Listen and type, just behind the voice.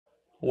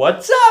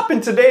What's up?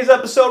 In today's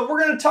episode,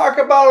 we're going to talk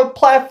about a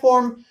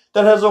platform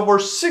that has over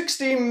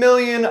 60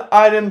 million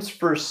items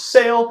for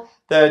sale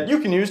that you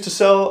can use to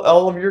sell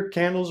all of your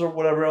candles or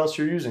whatever else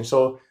you're using.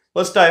 So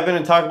let's dive in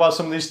and talk about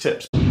some of these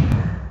tips.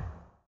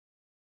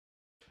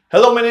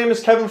 Hello, my name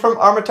is Kevin from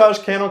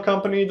Armatage Candle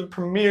Company, the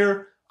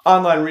premier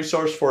online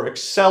resource for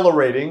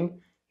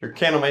accelerating your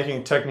candle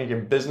making technique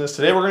in business.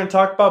 Today, we're going to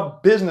talk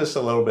about business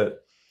a little bit.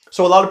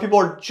 So a lot of people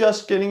are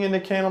just getting into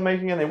candle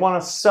making and they want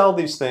to sell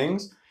these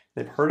things.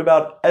 They've heard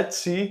about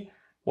Etsy,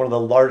 one of the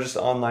largest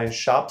online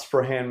shops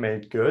for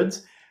handmade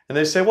goods. And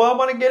they say, well, I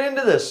want to get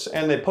into this.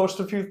 And they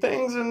post a few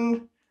things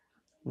and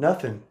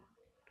nothing.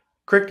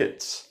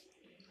 Crickets.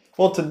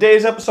 Well,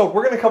 today's episode,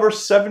 we're going to cover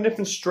 7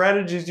 different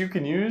strategies you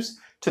can use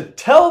to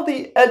tell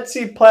the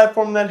Etsy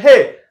platform that,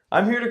 hey,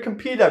 I'm here to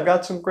compete. I've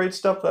got some great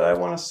stuff that I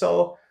want to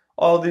sell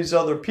all these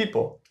other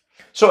people.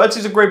 So Etsy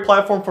is a great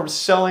platform for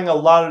selling a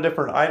lot of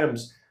different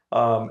items.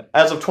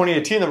 As of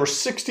 2018, there were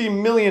 60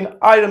 million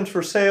items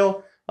for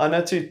sale on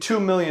Etsy, 2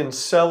 million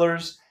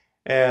sellers,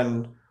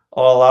 and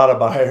a lot of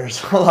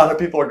buyers. A lot of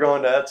people are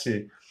going to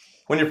Etsy.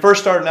 When you're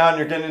first starting out and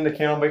you're getting into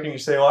candle making, you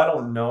say, well, I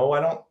don't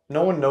know.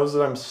 No one knows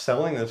that I'm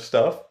selling this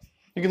stuff.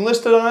 You can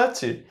list it on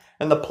Etsy,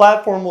 and the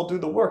platform will do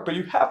the work. But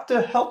you have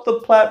to help the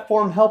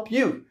platform help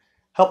you.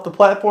 Help the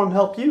platform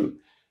help you.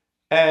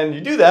 And you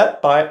do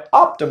that by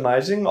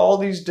optimizing all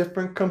these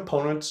different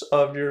components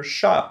of your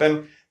shop.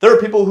 And there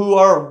are people who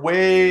are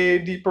way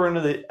deeper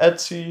into the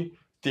Etsy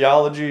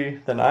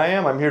theology than I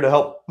am. I'm here to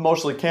help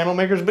mostly candle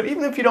makers, but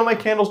even if you don't make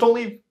candles, don't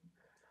leave.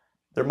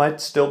 There might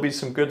still be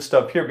some good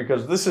stuff here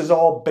because this is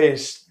all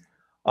based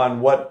on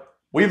what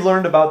we've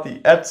learned about the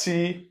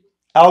Etsy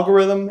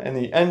algorithm and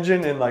the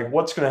engine and like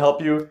what's going to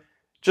help you,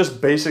 just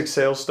basic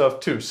sales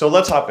stuff too. So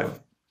let's hop in.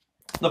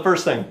 The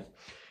first thing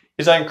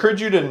is I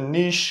encourage you to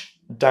niche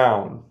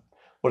down.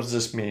 What does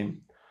this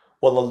mean?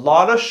 Well, a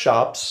lot of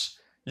shops,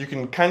 you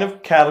can kind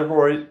of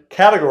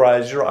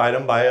categorize your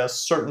item by a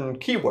certain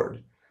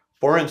keyword.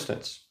 For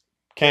instance,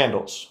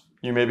 candles.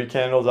 You may be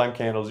candles on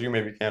candles. You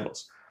may be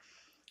candles.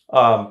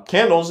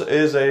 Candles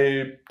is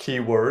a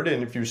keyword,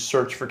 and if you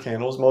search for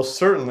candles, most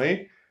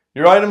certainly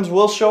your items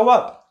will show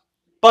up.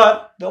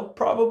 But they'll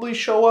probably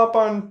show up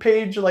on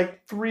page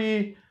like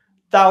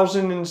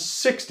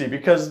 3060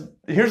 because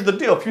here's the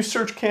deal. If you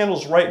search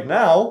candles right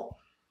now,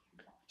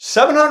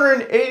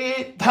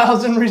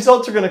 788,000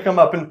 results are going to come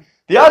up. And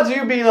the odds of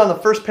you being on the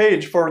first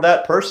page for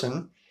that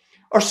person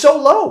are so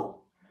low.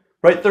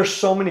 Right? There's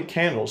so many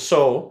candles.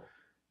 So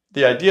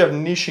the idea of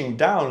niching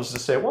down is to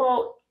say,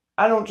 well,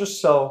 I don't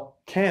just sell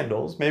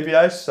candles. Maybe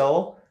I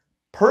sell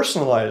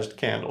personalized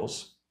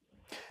candles.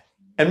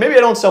 And maybe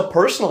I don't sell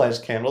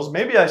personalized candles.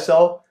 Maybe I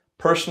sell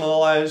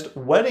personalized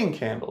wedding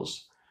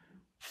candles.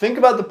 Think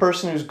about the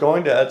person who's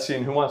going to Etsy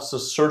and who wants to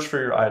search for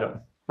your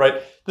item,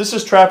 right? This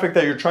is traffic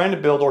that you're trying to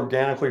build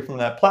organically from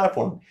that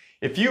platform.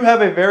 If you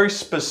have a very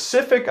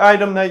specific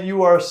item that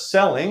you are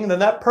selling, then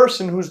that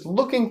person who's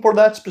looking for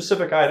that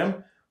specific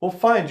item will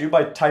find you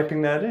by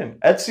typing that in.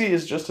 Etsy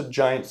is just a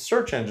giant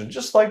search engine,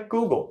 just like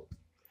Google.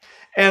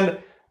 And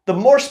the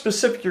more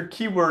specific your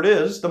keyword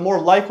is, the more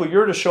likely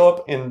you're to show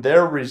up in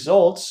their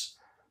results,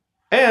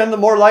 and the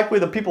more likely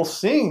the people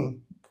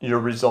seeing your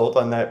result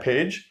on that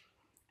page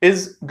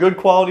is good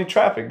quality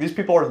traffic. These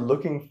people are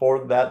looking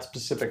for that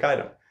specific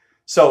item.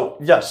 So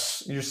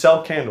yes, you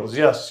sell candles.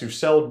 Yes, you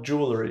sell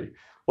jewelry.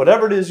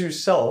 Whatever it is you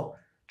sell,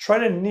 try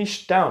to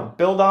niche down.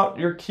 Build out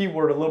your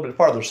keyword a little bit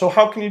farther. So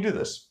how can you do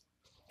this?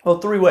 Well,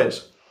 3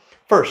 ways.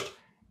 First,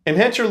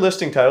 enhance your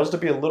listing titles to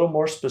be a little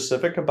more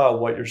specific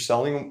about what you're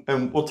selling,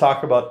 and we'll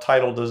talk about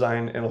title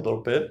design in a little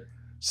bit.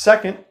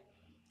 Second,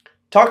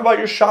 talk about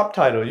your shop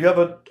title. You have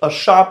a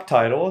shop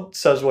title, it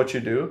says what you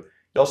do.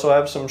 You also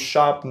have some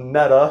shop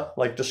meta,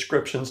 like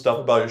description stuff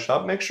about your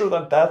shop. Make sure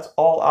that that's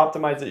all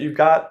optimized, that you've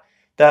got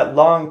that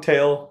long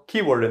tail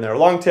keyword in there. A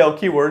long tail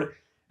keyword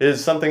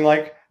is something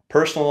like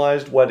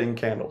personalized wedding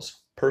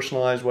candles.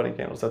 Personalized wedding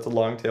candles, that's a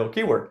long tail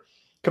keyword.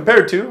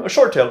 Compared to a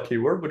short tail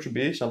keyword, which would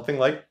be something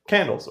like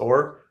candles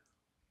or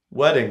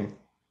wedding,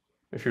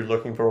 if you're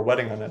looking for a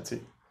wedding on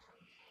Etsy.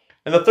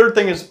 And the third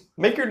thing is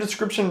make your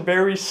description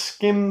very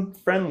skim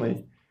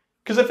friendly.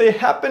 Because if they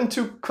happen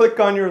to click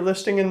on your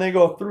listing and they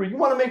go through, you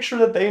want to make sure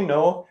that they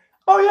know,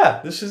 oh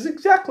yeah, this is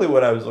exactly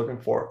what I was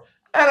looking for.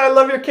 And I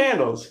love your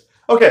candles.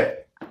 Okay,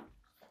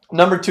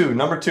 number two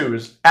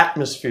is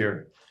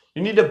atmosphere.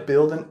 You need to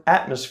build an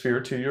atmosphere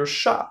to your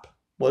shop.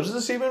 What does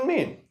this even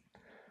mean?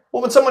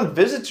 Well, when someone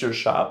visits your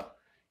shop,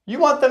 you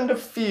want them to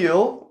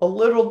feel a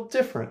little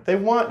different. You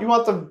want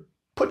to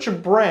put your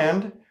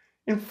brand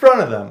in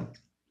front of them.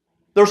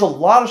 There's a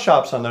lot of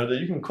shops on there that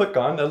you can click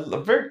on that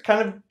are very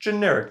kind of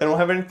generic. They don't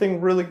have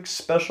anything really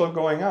special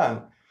going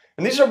on.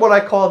 And these are what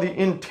I call the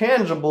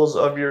intangibles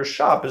of your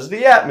shop, is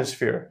the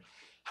atmosphere.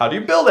 How do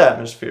you build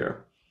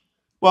atmosphere?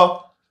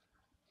 Well,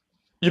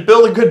 you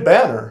build a good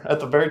banner at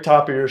the very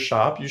top of your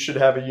shop. You should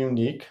have a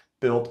unique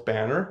built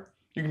banner.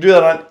 You can do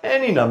that on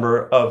any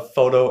number of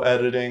photo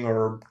editing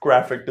or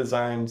graphic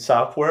design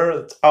software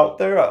that's out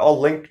there. I'll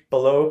link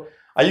below.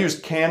 I use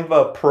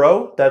Canva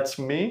Pro, that's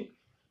me.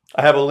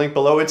 I have a link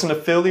below. It's an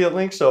affiliate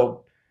link,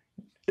 so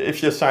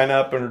if you sign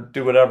up or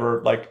do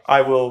whatever, like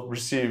I will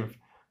receive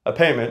a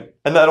payment,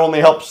 and that only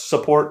helps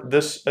support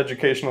this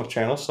educational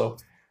channel. So,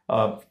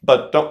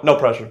 but no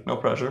pressure, no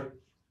pressure.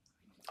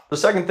 The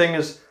second thing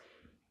is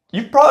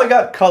you've probably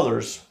got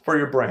colors for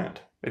your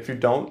brand. If you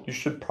don't, you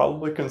should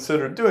probably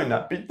consider doing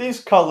that. But these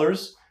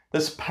colors,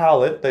 this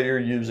palette that you're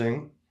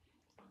using,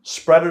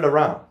 spread it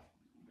around.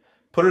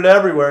 Put it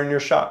everywhere in your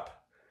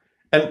shop.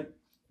 And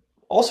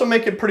also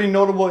make it pretty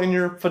notable in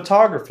your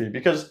photography,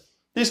 because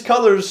these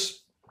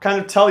colors kind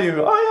of tell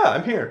you, oh yeah,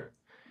 I'm here.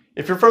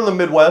 If you're from the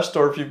Midwest,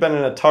 or if you've been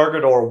in a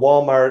Target or a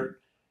Walmart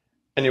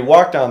and you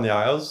walk down the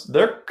aisles,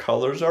 their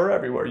colors are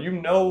everywhere. You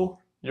know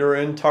you're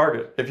in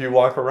Target if you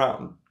walk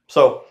around.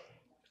 So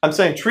I'm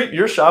saying treat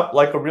your shop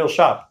like a real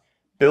shop.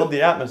 Build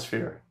the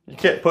atmosphere. You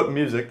can't put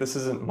music. This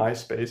isn't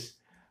MySpace.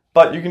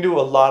 But you can do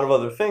a lot of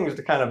other things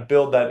to kind of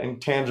build that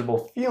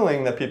intangible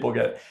feeling that people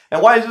get.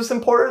 And why is this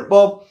important?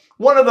 Well,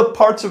 one of the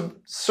parts of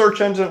search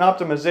engine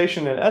optimization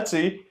in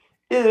Etsy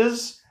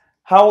is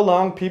how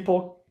long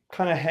people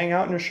kind of hang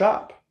out in your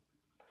shop.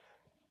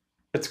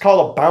 It's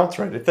called a bounce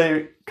rate. If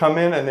they come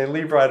in and they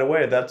leave right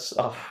away, that's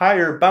a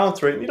higher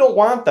bounce rate. You don't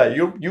want that.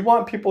 You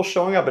want people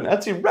showing up, and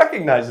Etsy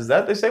recognizes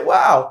that. They say,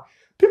 wow,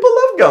 people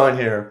love going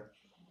here.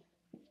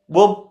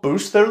 We'll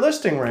boost their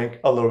listing rank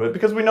a little bit,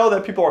 because we know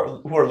that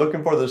people who are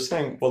looking for this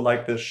thing will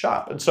like this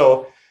shop. And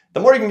so the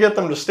more you can get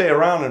them to stay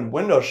around and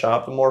window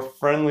shop, the more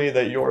friendly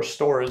that your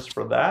store is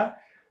for that,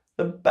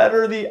 the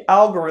better the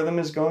algorithm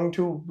is going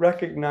to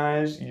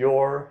recognize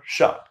your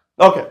shop.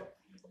 Okay,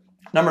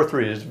 number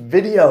 3 is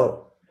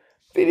video.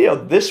 Video,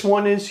 this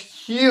one is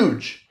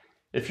huge.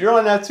 If you're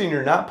on Etsy and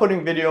you're not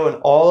putting video in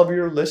all of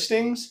your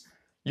listings,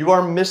 you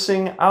are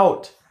missing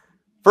out.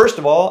 First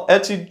of all,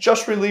 Etsy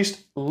just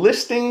released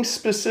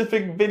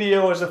listing-specific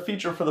video as a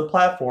feature for the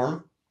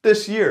platform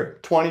this year,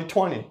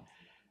 2020.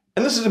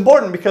 And this is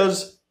important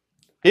because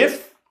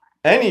if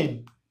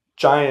any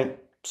giant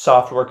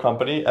software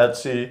company,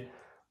 Etsy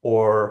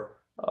or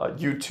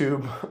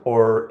YouTube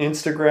or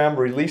Instagram,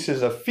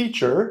 releases a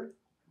feature,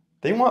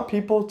 they want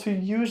people to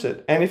use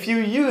it. And if you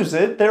use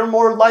it, they're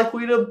more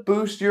likely to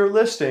boost your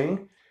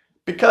listing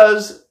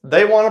because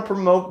they want to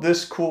promote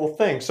this cool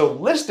thing. So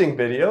listing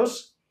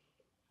videos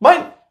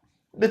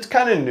it's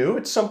kind of new.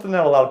 It's something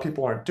that a lot of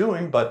people aren't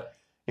doing, but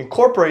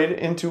incorporate it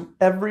into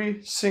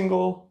every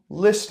single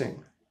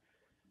listing.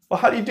 Well,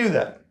 how do you do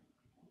that?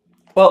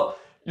 Well,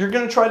 you're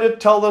going to try to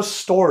tell the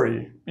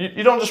story.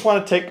 You don't just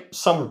want to take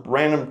some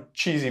random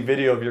cheesy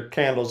video of your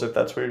candles if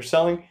that's what you're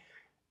selling.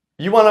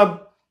 You want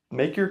to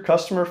make your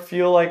customer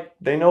feel like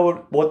they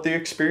know what the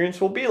experience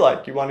will be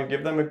like. You want to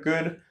give them a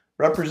good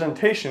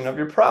representation of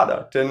your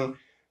product. And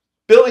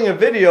building a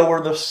video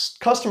where the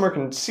customer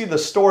can see the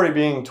story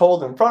being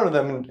told in front of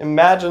them and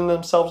imagine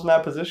themselves in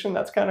that position,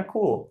 that's kind of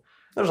cool.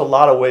 There's a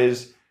lot of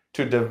ways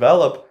to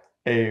develop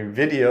a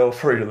video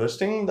for your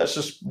listing. That's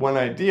just one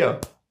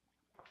idea.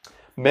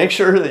 Make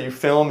sure that you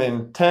film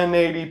in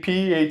 1080p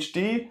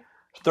HD,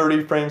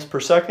 30 frames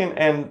per second,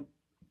 and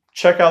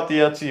check out the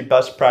Etsy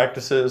best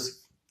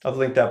practices. I've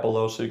linked that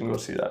below so you can go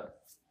see that.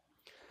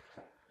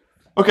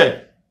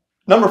 Okay,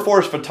 number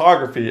 4 is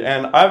photography,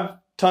 and I've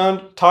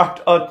talked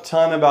a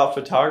ton about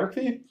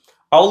photography.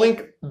 I'll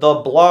link the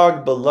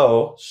blog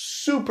below.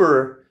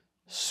 Super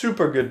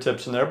good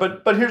tips in there,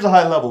 but here's a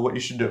high level what you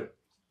should do.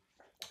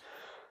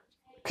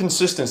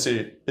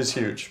 Consistency is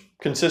huge.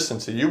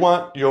 Consistency. You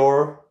want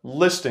your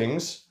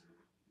listings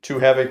to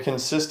have a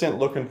consistent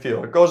look and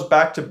feel. It goes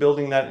back to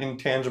building that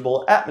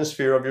intangible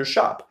atmosphere of your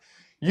shop.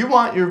 You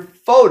want your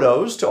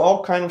photos to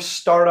all kind of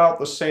start out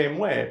the same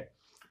way,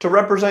 to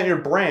represent your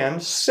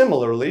brand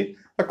similarly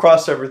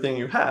across everything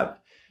you have.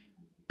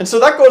 And so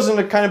that goes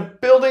into kind of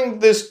building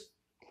this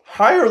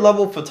higher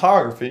level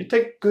photography.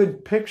 Take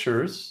good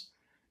pictures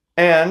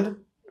and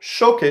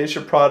showcase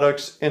your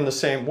products in the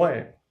same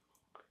way.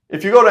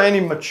 If you go to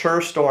any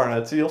mature store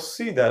on Etsy, you'll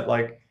see that,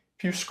 like,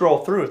 if you scroll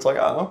through, it's like,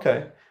 oh,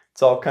 okay,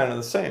 it's all kind of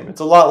the same. It's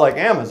a lot like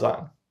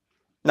Amazon.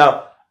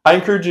 Now, I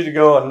encourage you to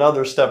go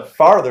another step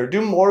farther.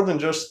 Do more than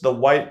just the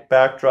white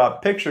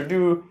backdrop picture.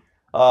 Do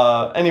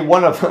any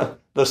one of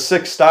the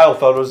 6 style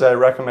photos that I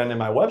recommend in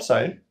my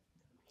website.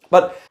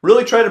 But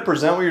really try to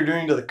present what you're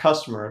doing to the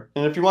customer.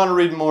 And if you want to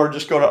read more,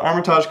 just go to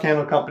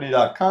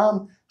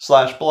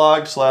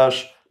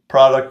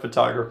armatagecandlecompany.com/blog/product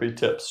photography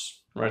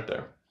tips right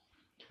there.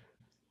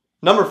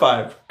 Number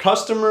 5,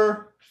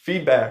 customer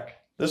feedback.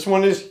 This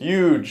one is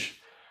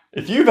huge.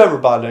 If you've ever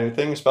bought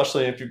anything,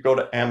 especially if you go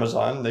to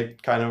Amazon, they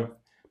kind of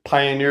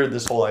pioneered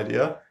this whole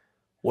idea.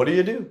 What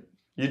do?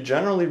 You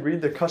generally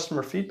read the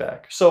customer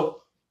feedback.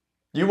 So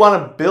you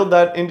want to build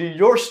that into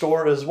your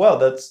store as well.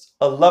 That's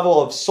a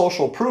level of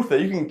social proof that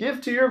you can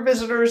give to your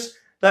visitors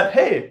that,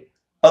 hey,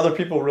 other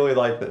people really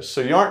like this. So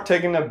you aren't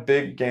taking a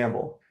big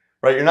gamble,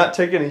 right? You're not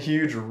taking a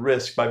huge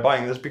risk by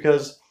buying this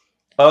because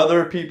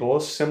other people,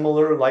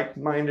 similar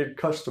like-minded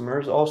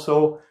customers,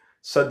 also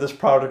said this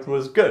product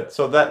was good.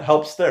 So that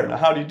helps there. Now,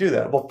 how do you do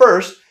that? Well,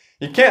 first,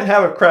 you can't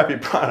have a crappy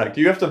product.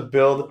 You have to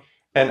build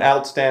an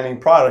outstanding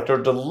product or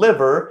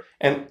deliver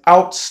an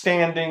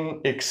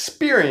outstanding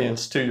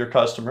experience to your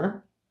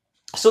customer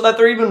so that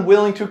they're even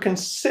willing to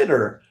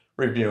consider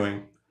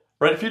reviewing,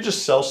 right? If you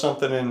just sell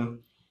something and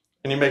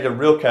you make it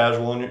real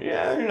casual and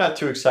you're not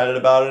too excited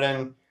about it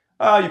and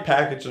you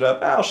package it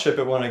up, I'll ship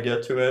it when I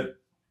get to it,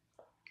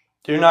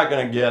 you're not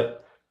going to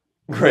get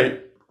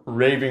great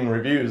raving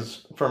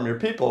reviews from your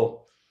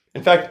people.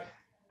 In fact,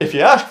 if you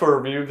ask for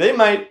a review, they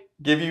might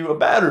give you a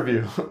bad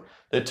review.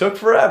 They took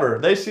forever.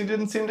 They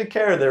didn't seem to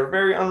care. They were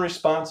very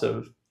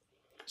unresponsive.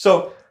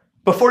 So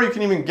before you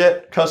can even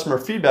get customer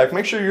feedback,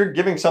 make sure you're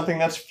giving something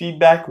that's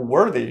feedback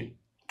worthy.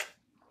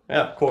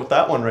 Yeah, quote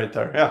that one right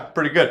there. Yeah,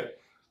 pretty good.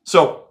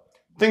 So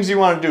things you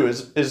want to do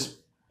is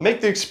make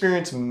the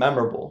experience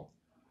memorable.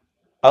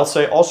 I'll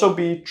say also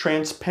be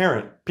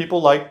transparent.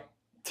 People like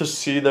to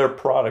see their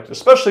product,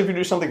 especially if you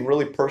do something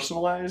really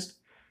personalized.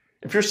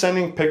 If you're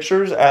sending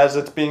pictures as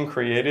it's being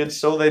created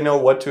so they know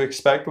what to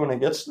expect when it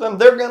gets to them,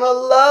 they're going to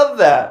love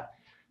that,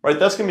 right?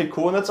 That's going to be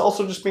cool. And that's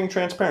also just being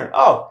transparent.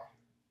 Oh,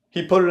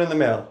 he put it in the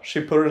mail. She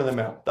put it in the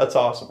mail. That's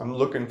awesome. I'm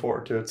looking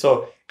forward to it.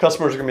 So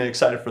customers are going to be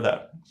excited for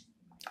that.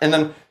 And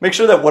then make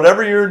sure that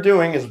whatever you're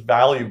doing is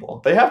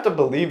valuable. They have to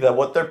believe that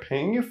what they're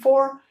paying you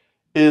for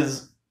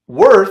is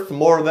worth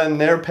more than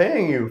they're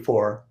paying you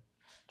for.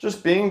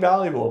 Just being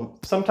valuable.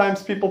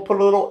 Sometimes people put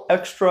a little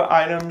extra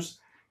items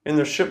in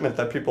their shipment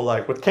that people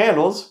like. With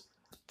candles,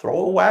 throw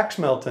a wax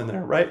melt in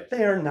there, right?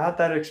 They are not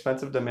that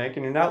expensive to make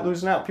and you're not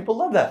losing out. People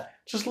love that.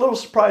 Just little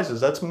surprises.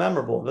 That's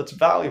memorable. That's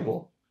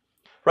valuable,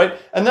 right?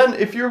 And then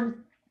if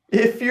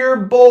you're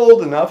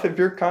bold enough, if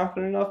you're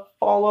confident enough,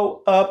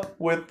 follow up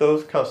with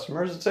those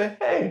customers and say,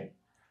 hey,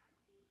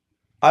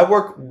 I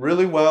work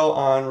really well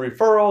on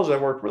referrals.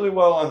 I work really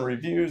well on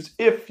reviews.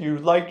 If you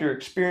liked your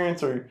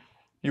experience or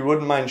you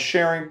wouldn't mind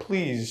sharing,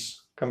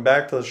 please come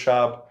back to the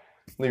shop,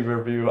 leave a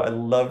review. I'd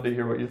love to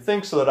hear what you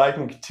think so that I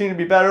can continue to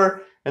be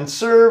better and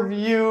serve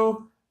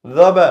you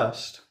the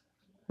best,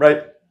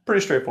 right?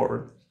 Pretty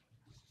straightforward.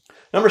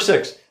 Number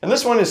 6, and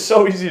this one is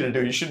so easy to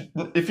do. You should,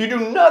 if you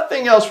do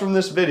nothing else from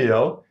this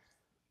video,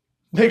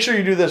 make sure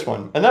you do this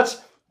one. And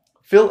that's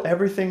fill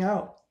everything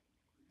out.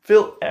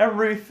 Fill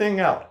everything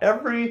out.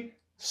 Every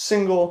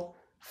single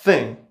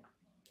thing.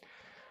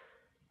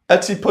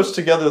 Etsy puts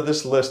together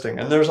this listing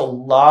and there's a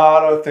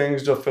lot of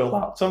things to fill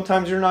out.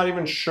 Sometimes you're not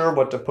even sure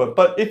what to put,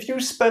 but if you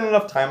spend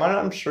enough time on it,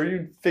 I'm sure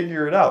you'd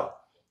figure it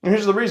out. And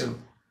here's the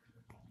reason.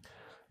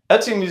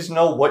 Etsy needs to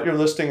know what your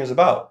listing is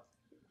about.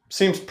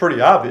 Seems pretty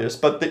obvious,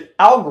 but the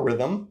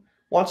algorithm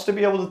wants to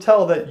be able to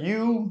tell that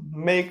you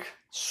make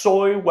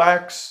soy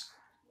wax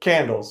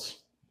candles.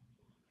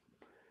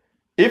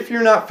 If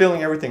you're not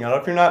filling everything out,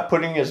 if you're not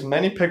putting as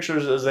many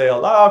pictures as they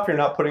allow, if you're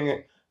not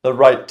putting the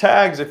right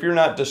tags, if you're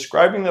not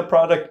describing the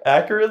product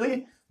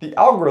accurately, the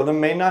algorithm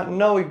may not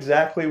know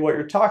exactly what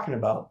you're talking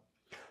about.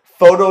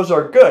 Photos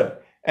are good.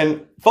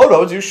 And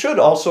photos, you should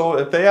also,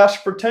 if they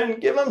ask for 10,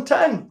 give them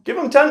 10. Give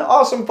them 10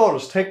 awesome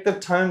photos. Take the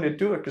time to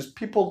do it because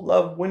people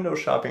love window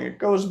shopping. It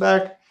goes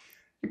back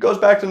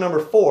to number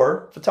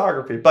 4,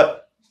 photography.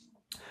 But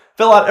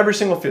fill out every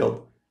single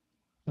field.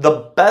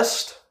 The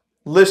best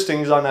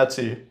listings on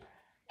Etsy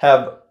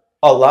have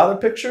a lot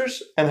of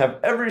pictures and have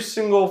every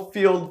single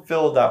field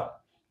filled out.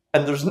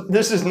 And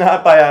this is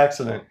not by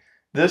accident.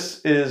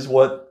 This is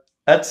what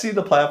Etsy,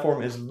 the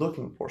platform, is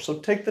looking for. So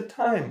take the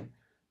time,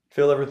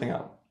 fill everything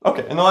out.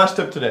 Okay, and the last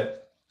tip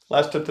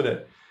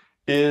today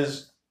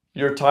is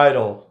your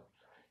title.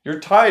 Your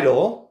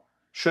title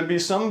should be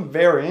some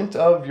variant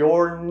of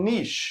your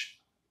niche,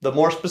 the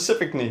more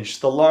specific niche,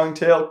 the long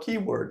tail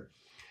keyword.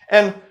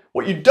 And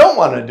what you don't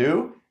want to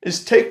do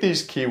is take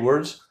these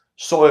keywords,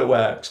 soy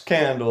wax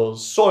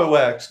candles,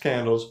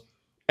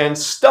 and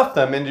stuff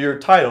them into your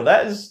title.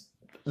 That is,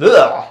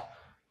 ugh,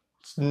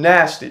 it's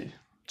nasty,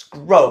 it's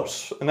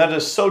gross, and that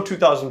is so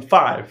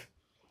 2005.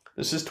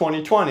 This is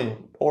 2020,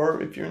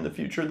 or if you're in the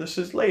future, this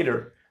is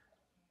later.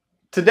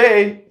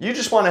 Today, you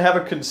just want to have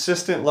a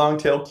consistent long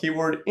tail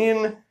keyword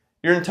in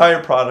your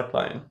entire product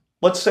line.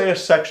 Let's say a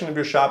section of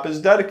your shop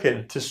is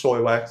dedicated to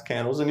soy wax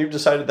candles, and you've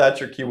decided that's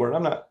your keyword.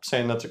 I'm not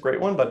saying that's a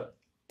great one, but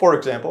for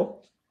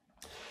example,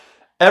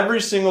 every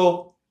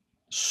single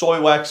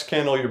soy wax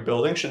candle you're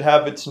building should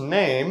have its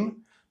name,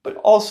 but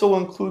also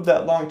include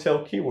that long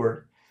tail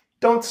keyword.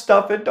 Don't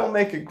stuff it, don't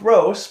make it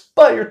gross,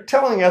 but you're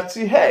telling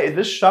Etsy, hey,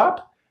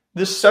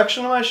 this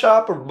section of my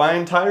shop or my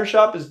entire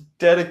shop is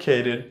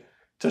dedicated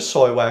to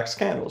soy wax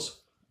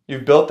candles.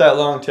 You've built that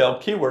long tail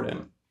keyword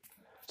in.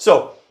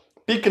 So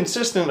be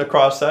consistent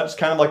across that. It's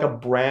kind of like a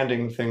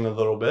branding thing a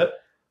little bit.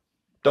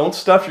 Don't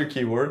stuff your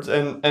keywords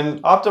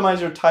and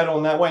optimize your title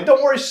in that way. And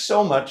don't worry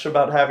so much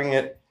about having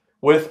it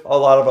with a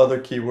lot of other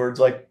keywords.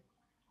 Like,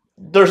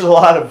 there's a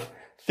lot of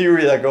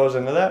theory that goes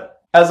into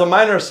that. As a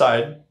minor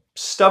aside,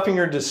 stuffing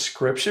your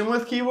description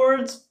with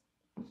keywords,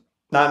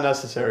 not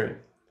necessary.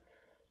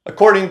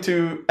 According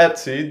to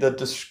Etsy, the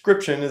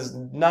description is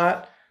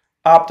not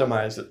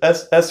optimized.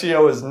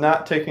 SEO is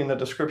not taking the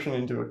description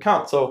into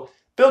account. So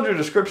build your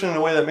description in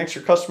a way that makes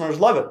your customers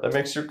love it, that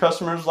makes your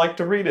customers like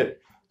to read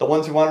it. The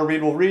ones who want to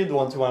read will read, the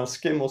ones who want to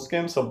skim will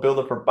skim, so build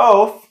it for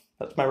both.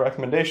 That's my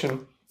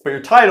recommendation. But your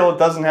title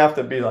doesn't have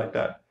to be like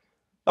that.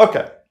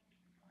 Okay,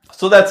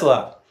 so that's a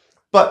lot.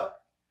 But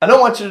I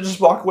don't want you to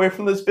just walk away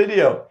from this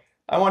video.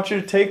 I want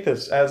you to take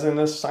this as an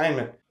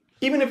assignment.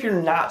 Even if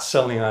you're not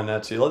selling on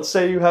Etsy, let's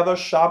say you have a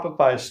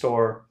Shopify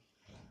store,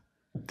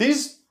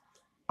 these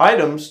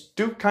items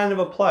do kind of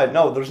apply.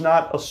 No, there's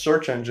not a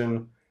search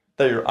engine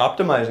that you're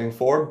optimizing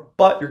for,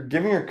 but you're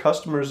giving your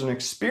customers an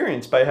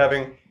experience by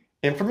having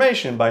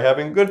information, by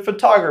having good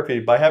photography,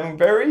 by having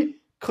very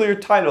clear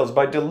titles,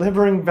 by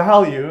delivering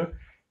value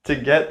to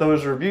get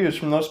those reviews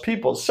from those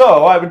people.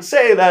 So I would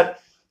say that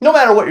no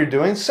matter what you're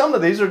doing, some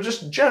of these are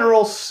just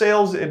general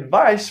sales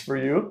advice for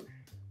you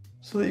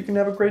so that you can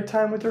have a great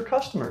time with your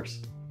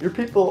customers. Your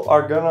people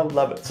are gonna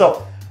love it.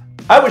 So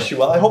I wish you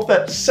well. I hope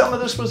that some of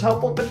this was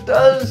helpful. If it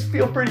does,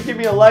 feel free to give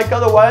me a like.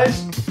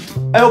 Otherwise,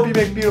 I hope you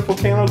make beautiful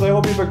candles. I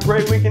hope you have a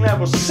great weekend. I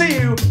will see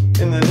you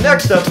in the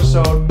next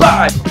episode.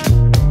 Bye!